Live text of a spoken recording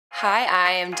Hi,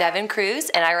 I am Devon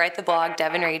Cruz and I write the blog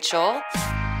Devon Rachel.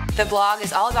 The blog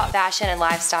is all about fashion and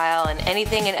lifestyle and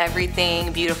anything and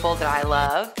everything beautiful that I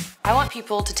love. I want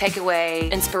people to take away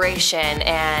inspiration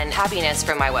and happiness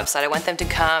from my website. I want them to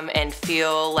come and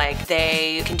feel like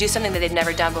they can do something that they've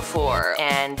never done before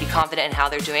and be confident in how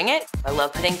they're doing it. I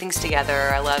love putting things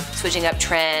together. I love switching up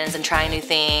trends and trying new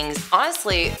things.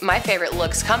 Honestly, my favorite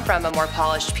looks come from a more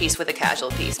polished piece with a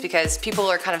casual piece because people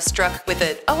are kind of struck with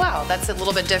it, oh wow, that's a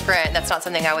little bit different. That's not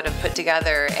something I would have put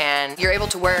together, and you're able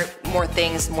to wear more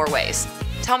things more ways.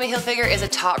 Tommy Hilfiger is a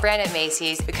top brand at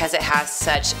Macy's because it has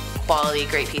such quality,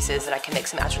 great pieces that I can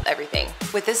mix and match with everything.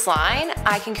 With this line,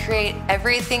 I can create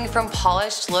everything from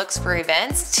polished looks for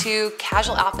events to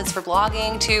casual outfits for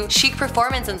blogging to chic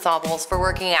performance ensembles for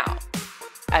working out.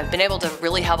 I've been able to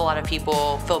really help a lot of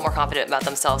people feel more confident about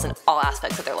themselves in all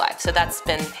aspects of their life, so that's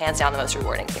been hands down the most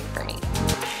rewarding thing for me.